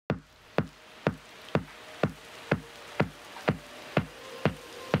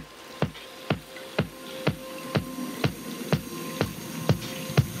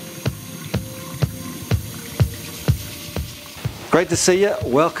Great to see you.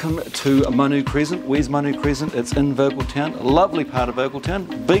 Welcome to Manu Crescent. Where's Manu Crescent? It's in Vogeltown, a lovely part of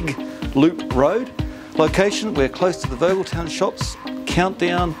Vogeltown, big loop road. Location, we're close to the Vogeltown Shops,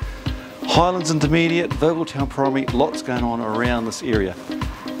 Countdown, Highlands Intermediate, Vogeltown Primary, lots going on around this area.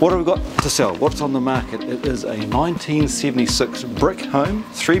 What have we got to sell? What's on the market? It is a 1976 brick home,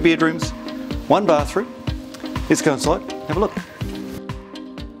 3 bedrooms, 1 bathroom. Let's go inside, have a look.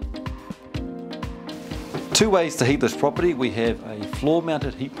 2 ways to heat this property. We have a floor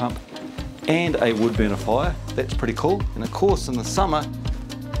mounted heat pump and a wood burner fire. That's pretty cool. And of course in the summer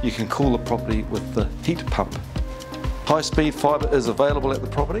you can cool the property with the heat pump. High speed fibre is available at the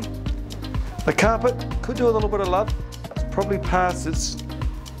property. The carpet could do a little bit of love. It's probably past its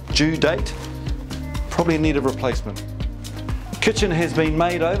due date. Probably in need of replacement. Kitchen has been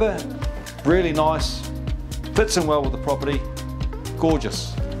made over. Really nice. Fits in well with the property.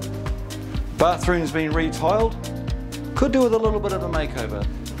 Gorgeous. Bathroom's been retiled, could do with a little bit of a makeover,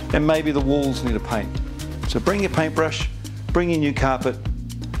 and maybe the walls need a paint. So bring your paintbrush, bring your new carpet,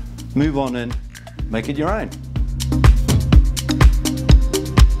 move on in, make it your own.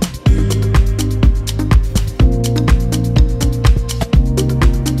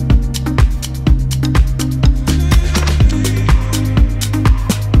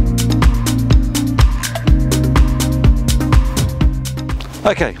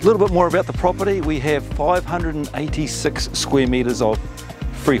 Okay, a little bit more about the property. We have 586 square metres of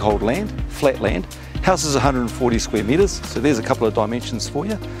freehold land, flat land. House is 140 square metres, so there's a couple of dimensions for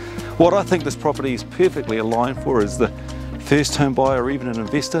you. What I think this property is perfectly aligned for is the first home buyer or even an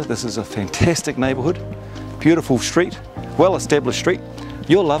investor. This is a fantastic neighbourhood, beautiful street, well established street.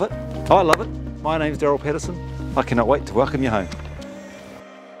 You'll love it, I love it. My name's Daryl Patterson. I cannot wait to welcome you home.